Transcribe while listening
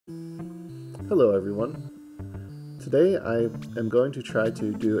Hello everyone. Today I am going to try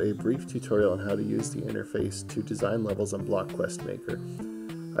to do a brief tutorial on how to use the interface to design levels on Block Quest Maker.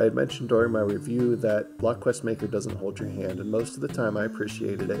 I had mentioned during my review that Block Quest Maker doesn't hold your hand, and most of the time I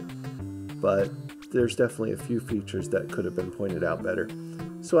appreciated it, but there's definitely a few features that could have been pointed out better.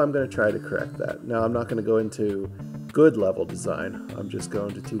 So I'm going to try to correct that. Now I'm not going to go into good level design, I'm just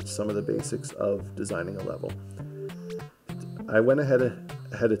going to teach some of the basics of designing a level. I went ahead of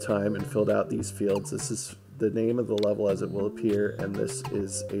time and filled out these fields. This is the name of the level as it will appear, and this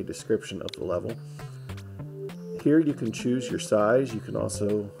is a description of the level. Here you can choose your size. You can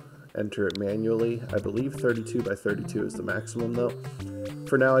also enter it manually. I believe 32 by 32 is the maximum though.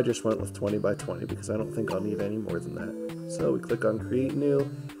 For now I just went with 20 by 20 because I don't think I'll need any more than that. So we click on Create New.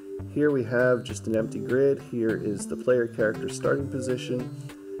 Here we have just an empty grid. Here is the player character starting position,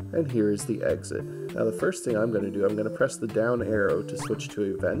 and here is the exit. Now the first thing I'm going to do, I'm going to press the down arrow to switch to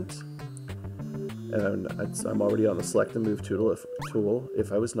event. And I'm already on the select and move tool.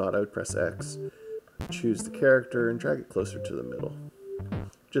 If I was not, I would press X, choose the character, and drag it closer to the middle.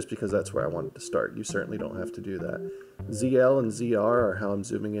 Just because that's where I wanted to start. You certainly don't have to do that. ZL and ZR are how I'm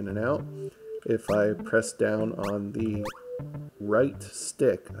zooming in and out. If I press down on the right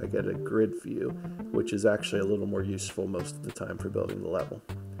stick, I get a grid view, which is actually a little more useful most of the time for building the level.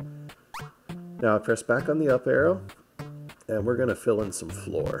 Now I press back on the up arrow, and we're going to fill in some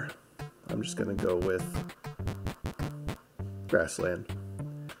floor. I'm just going to go with grassland.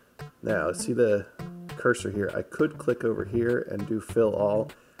 Now see the cursor here. I could click over here and do fill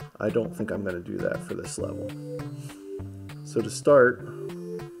all. I don't think I'm going to do that for this level. So to start,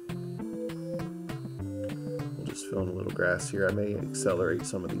 we'll just fill in a little grass here. I may accelerate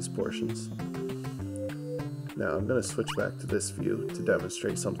some of these portions. Now I'm going to switch back to this view to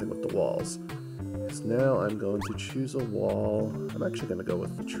demonstrate something with the walls. Now I'm going to choose a wall. I'm actually going to go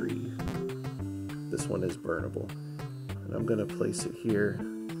with the tree. This one is burnable. And I'm going to place it here,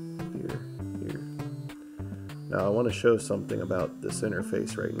 here, here. Now I want to show something about this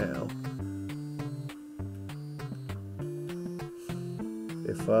interface right now.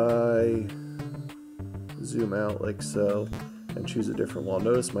 If I zoom out like so and choose a different wall,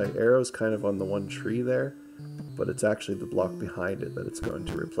 notice my arrow's kind of on the one tree there, but it's actually the block behind it that it's going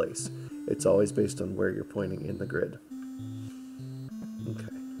to replace. It's always based on where you're pointing in the grid. Okay.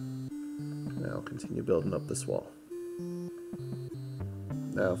 Now I'll continue building up this wall.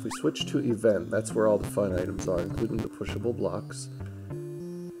 Now if we switch to event, that's where all the fun items are, including the pushable blocks.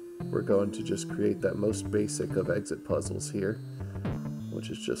 We're going to just create that most basic of exit puzzles here,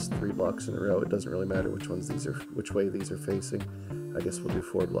 which is just 3 blocks in a row. It doesn't really matter which way these are facing. I guess we'll do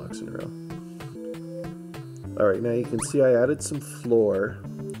 4 blocks in a row. Alright, now you can see I added some floor.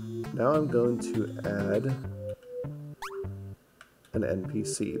 Now I'm going to add an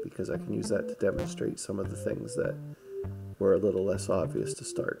NPC because I can use that to demonstrate some of the things that were a little less obvious to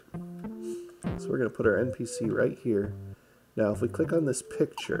start. So we're going to put our NPC right here. Now if we click on this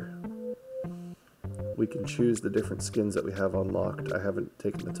picture, we can choose the different skins that we have unlocked. I haven't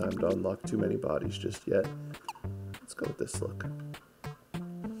taken the time to unlock too many bodies just yet. Let's go with this look.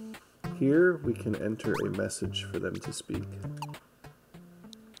 Here we can enter a message for them to speak.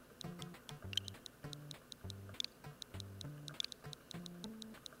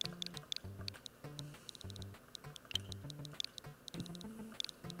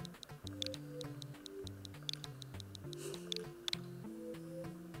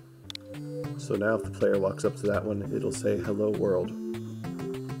 So now if the player walks up to that one, it'll say hello world.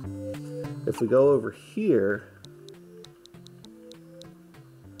 If we go over here,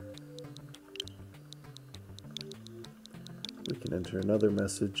 we can enter another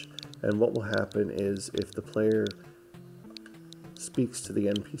message, and what will happen is if the player speaks to the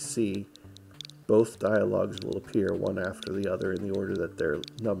NPC, both dialogues will appear one after the other in the order that they're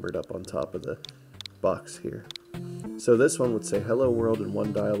numbered up on top of the box here. So this one would say hello world in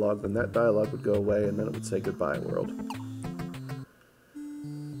one dialogue, then that dialogue would go away, and then it would say goodbye world.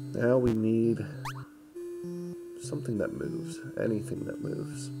 Now we need something that moves, anything that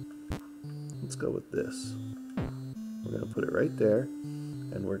moves. Let's go with this. We're going to put it right there,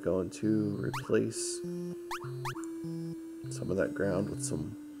 and we're going to replace some of that ground with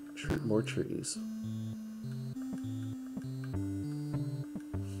some more trees.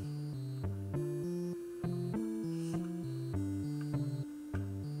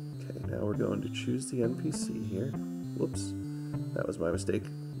 Now we're going to choose the NPC here. Whoops, that was my mistake.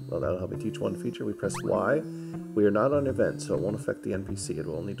 Well, that'll help me teach one feature. We press Y. We are not on event, so it won't affect the NPC. It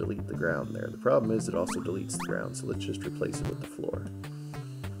will only delete the ground there. The problem is it also deletes the ground, so let's just replace it with the floor.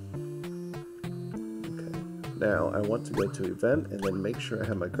 Okay, Now I want to go to event and then make sure I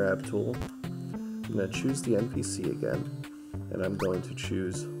have my grab tool I'm going to choose the NPC again, and I'm going to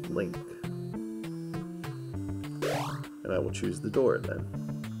choose Link. And I will choose the door then.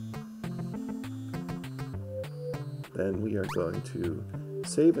 Then we are going to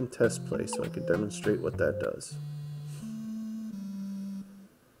save and test play so I can demonstrate what that does.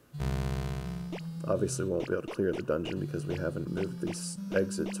 Obviously we won't be able to clear the dungeon because we haven't moved this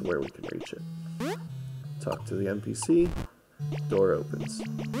exit to where we can reach it. Talk to the NPC, door opens.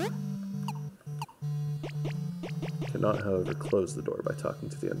 Cannot, however, close the door by talking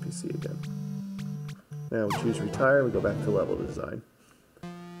to the NPC again. Now we choose retire, we go back to level design.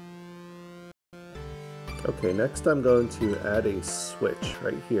 Okay, next I'm going to add a switch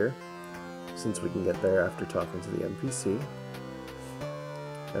right here, since we can get there after talking to the NPC.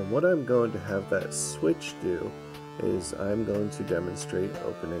 And what I'm going to have that switch do is I'm going to demonstrate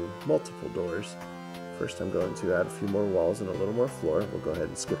opening multiple doors. First I'm going to add a few more walls and a little more floor. We'll go ahead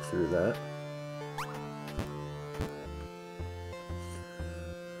and skip through that.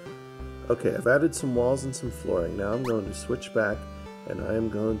 Okay, I've added some walls and some flooring. Now I'm going to switch back and I am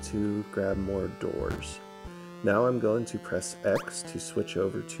going to grab more doors. Now I'm going to press X to switch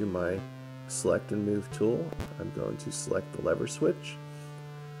over to my select and move tool. I'm going to select the lever switch.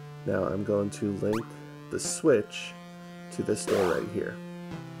 Now I'm going to link the switch to this door right here.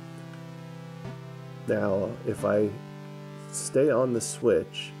 Now if I stay on the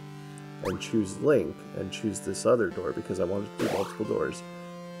switch and choose link and choose this other door because I want it to do multiple doors,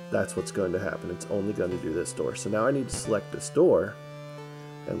 that's what's going to happen. It's only going to do this door. So now I need to select this door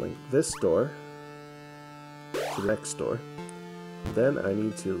and link this door to the next door. Then I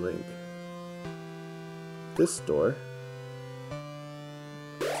need to link this door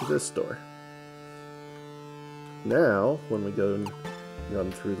to this door. Now, when we go and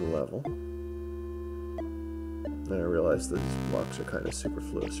run through the level, and I realize that these blocks are kind of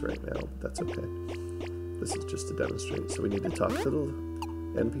superfluous right now, but that's okay. This is just to demonstrate. So we need to talk to the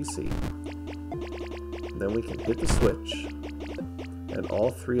NPC. And then we can hit the switch, and all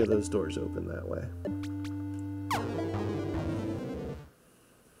three of those doors open that way.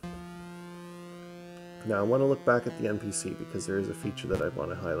 Now I want to look back at the NPC because there is a feature that I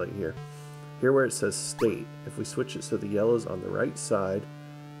want to highlight here. Here where it says state, if we switch it so the yellow's on the right side,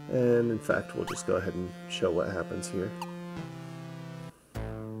 and in fact we'll just go ahead and show what happens here.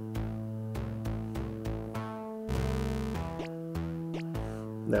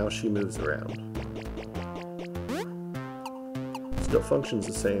 Now she moves around. Still functions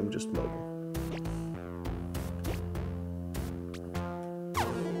the same, just mobile.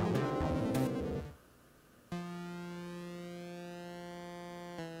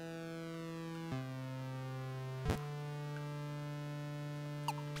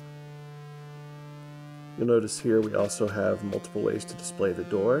 You'll notice here we also have multiple ways to display the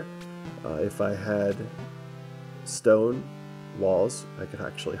door. If I had stone walls, I could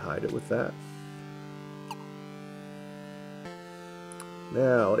actually hide it with that.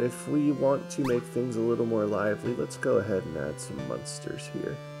 Now, if we want to make things a little more lively, let's go ahead and add some monsters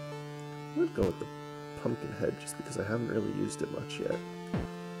here. I'm going to go with the pumpkin head just because I haven't really used it much yet.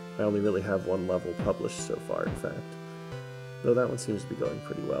 I only really have one level published so far, in fact. Though that one seems to be going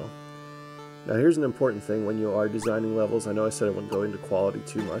pretty well. Now here's an important thing when you are designing levels. I know I said I wouldn't go into quality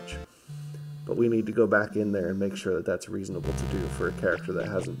too much, but we need to go back in there and make sure that that's reasonable to do for a character that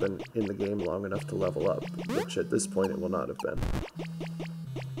hasn't been in the game long enough to level up, which at this point it will not have been.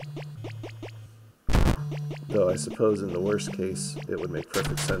 Though I suppose in the worst case, it would make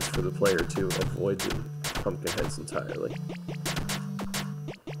perfect sense for the player to avoid the pumpkin heads entirely.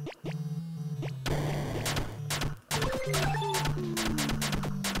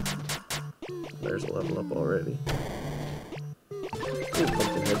 There's a level up already. Ooh,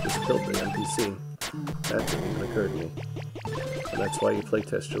 Pumpkinhead just killed the NPC. That didn't even occur to me. And that's why you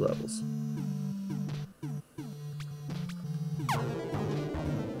playtest your levels.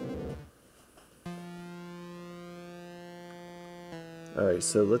 Alright,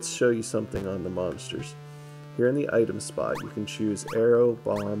 so let's show you something on the monsters. Here in the item spot, you can choose arrow,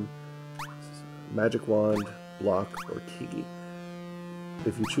 bomb, magic wand, block, or key.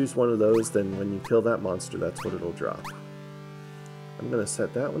 If you choose one of those, then when you kill that monster, that's what it'll drop. I'm going to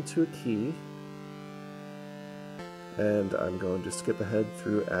set that one to a key. And I'm going to skip ahead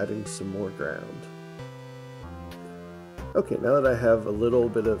through adding some more ground. Okay, now that I have a little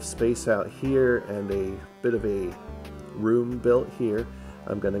bit of space out here and a bit of a room built here,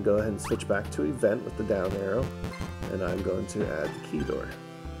 I'm going to go ahead and switch back to event with the down arrow. And I'm going to add the key door.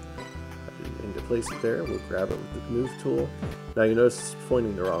 And to place it there, we'll grab it with the move tool. Now you notice it's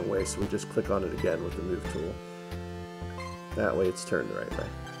pointing the wrong way, so we just click on it again with the move tool. That way it's turned the right way.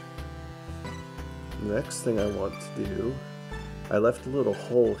 The next thing I want to do, I left a little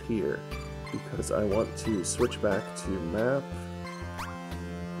hole here because I want to switch back to map,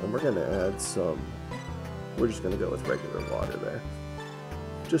 and we're going to add some, we're just going to go with regular water there.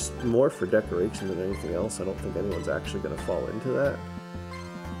 Just more for decoration than anything else. I don't think anyone's actually going to fall into that.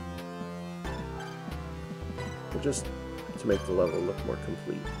 But just to make the level look more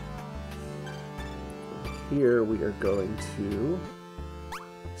complete. Here we are going to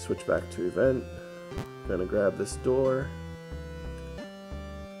switch back to event. Going to grab this door,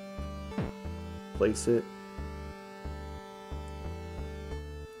 place it,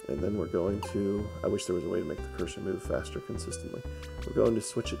 and then we're going to, I wish there was a way to make the cursor move faster consistently. We're going to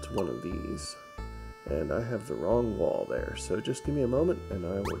switch it to one of these, and I have the wrong wall there, so just give me a moment and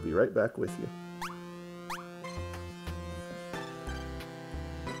I will be right back with you.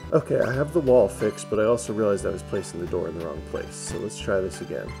 Okay, I have the wall fixed, but I also realized I was placing the door in the wrong place, so let's try this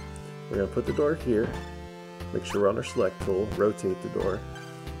again. We're going to put the door here, make sure we're on our select tool, rotate the door,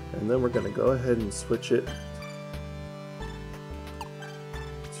 and then we're going to go ahead and switch it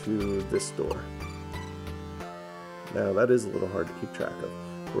to this door. Now that is a little hard to keep track of.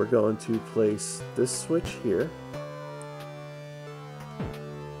 We're going to place this switch here,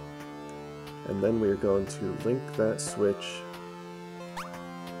 and then we're going to link that switch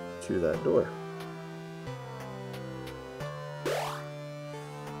to that door.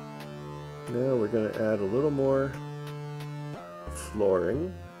 Now we're going to add a little more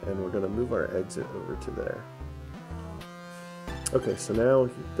flooring, and we're going to move our exit over to there. Okay, so now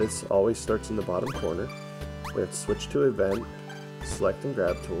this always starts in the bottom corner. We have to switch to event, select and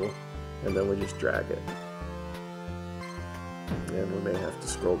grab tool, and then we just drag it. And we may have to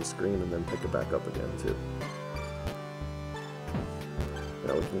scroll the screen and then pick it back up again too.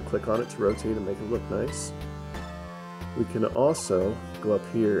 Now we can click on it to rotate and make it look nice. We can also go up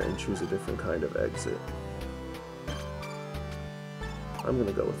here and choose a different kind of exit. I'm going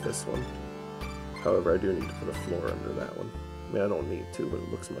to go with this one. However, I do need to put a floor under that one. I mean, I don't need to, but it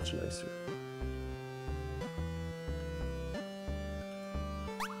looks much nicer.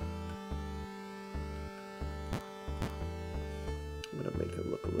 I'm going to make it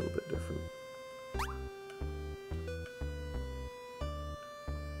look a little bit different.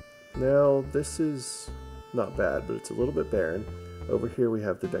 Now, this is not bad, but it's a little bit barren. Over here we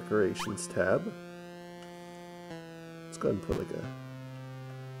have the decorations tab. Let's go ahead and put like a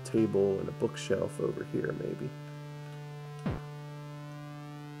table and a bookshelf over here maybe.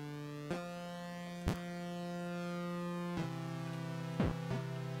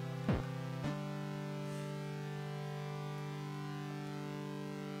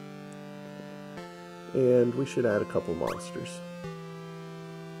 And we should add a couple monsters.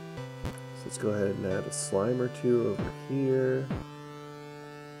 So let's go ahead and add a slime or two over here.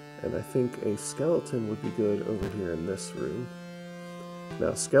 And I think a skeleton would be good over here in this room.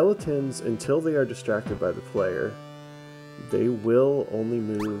 Now skeletons, until they are distracted by the player, they will only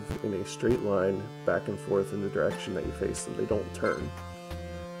move in a straight line back and forth in the direction that you face them. They don't turn.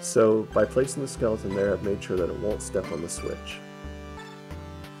 So by placing the skeleton there, I've made sure that it won't step on the switch.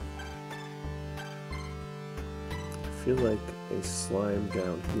 I feel like a slime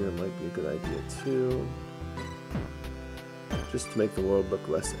down here might be a good idea too, just to make the world look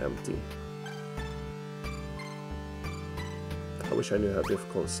less empty. I wish I knew how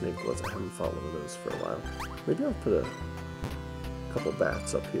difficult a snake was. I haven't fought one of those for a while. Maybe I'll put a couple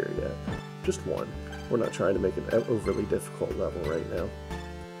bats up here yet. Just one. We're not trying to make an overly difficult level right now.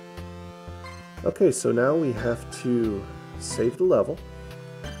 Okay, so now we have to save the level.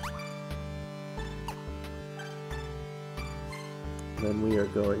 Then we are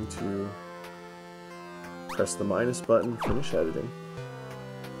going to press the minus button, finish editing.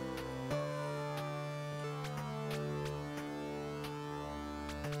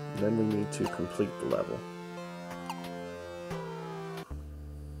 Then we need to complete the level.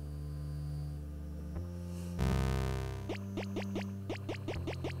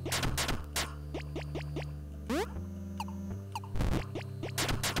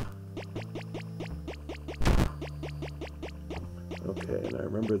 Okay, and I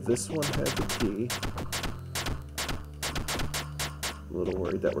remember this one had the key. A little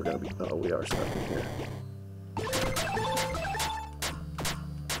worried that we're going to be... Oh, we are stuck in here.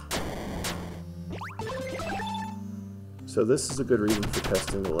 So this is a good reason for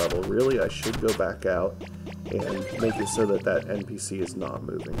testing the level. Really, I should go back out and make it so that that NPC is not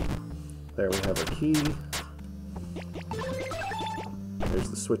moving. There we have our key. There's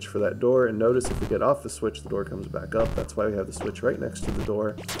the switch for that door, and notice if we get off the switch, the door comes back up. That's why we have the switch right next to the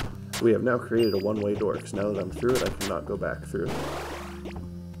door. We have now created a one-way door, because now that I'm through it, I cannot go back through.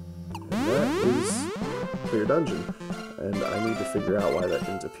 And that is clear dungeon, and I need to figure out why that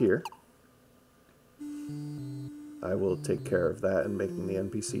didn't appear. I will take care of that and making the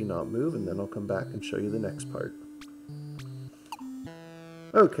NPC not move, and then I'll come back and show you the next part.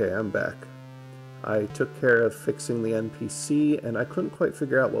 Okay, I'm back. I took care of fixing the NPC, and I couldn't quite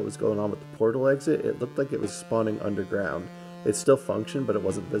figure out what was going on with the portal exit. It looked like it was spawning underground. It still functioned, but it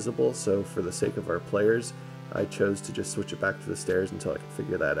wasn't visible, so for the sake of our players, I chose to just switch it back to the stairs until I could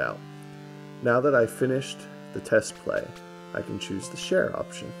figure that out. Now that I've finished the test play, I can choose the share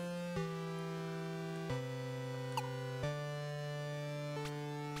option.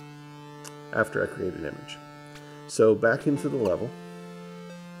 After I create an image. So back into the level.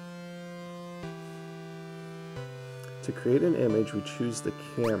 To create an image, we choose the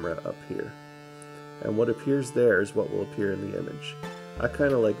camera up here. And what appears there is what will appear in the image. I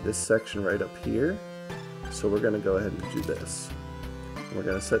kind of like this section right up here, so we're going to go ahead and do this. We're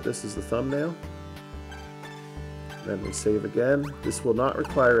going to set this as the thumbnail. Then we save again. This will not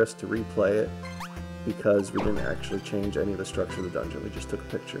require us to replay it because we didn't actually change any of the structure of the dungeon. We just took a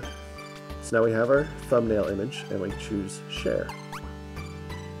picture. So now we have our thumbnail image, and we choose Share.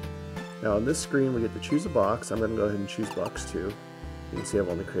 Now on this screen we get to choose a box. I'm going to go ahead and choose box 2. You can see I've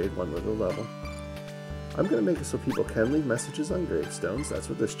only created one little level. I'm going to make it so people can leave messages on gravestones. That's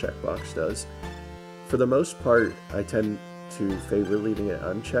what this checkbox does. For the most part, I tend to favor leaving it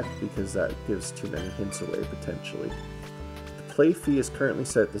unchecked because that gives too many hints away potentially. The play fee is currently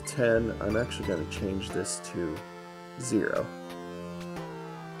set to 10. I'm actually going to change this to 0.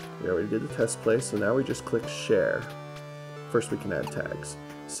 We already did the test play, so now we just click Share. First we can add tags.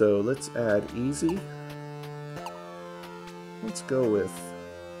 So let's add easy. Let's go with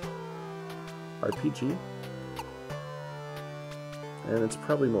RPG. And it's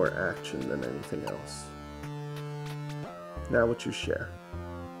probably more action than anything else. Now we'll choose Share.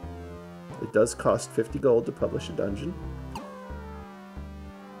 It does cost 50 gold to publish a dungeon,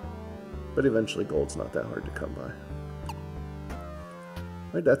 but eventually gold's not that hard to come by.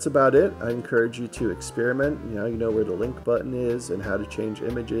 Alright, that's about it. I encourage you to experiment. Now you know where the link button is and how to change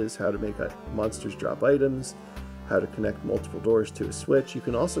images, how to make monsters drop items, how to connect multiple doors to a switch. You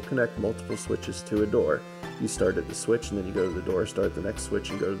can also connect multiple switches to a door. You start at the switch and then you go to the door, start the next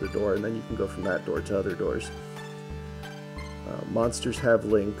switch and go to the door, and then you can go from that door to other doors. Monsters have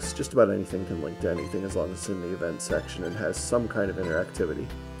links. Just about anything can link to anything as long as it's in the event section and has some kind of interactivity.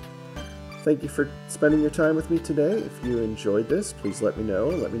 Thank you for spending your time with me today. If you enjoyed this, please let me know.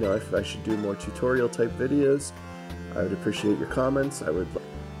 Let me know if I should do more tutorial type videos. I would appreciate your comments. I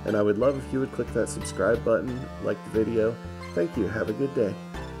would love if you would click that subscribe button, like the video. Thank you. Have a good day.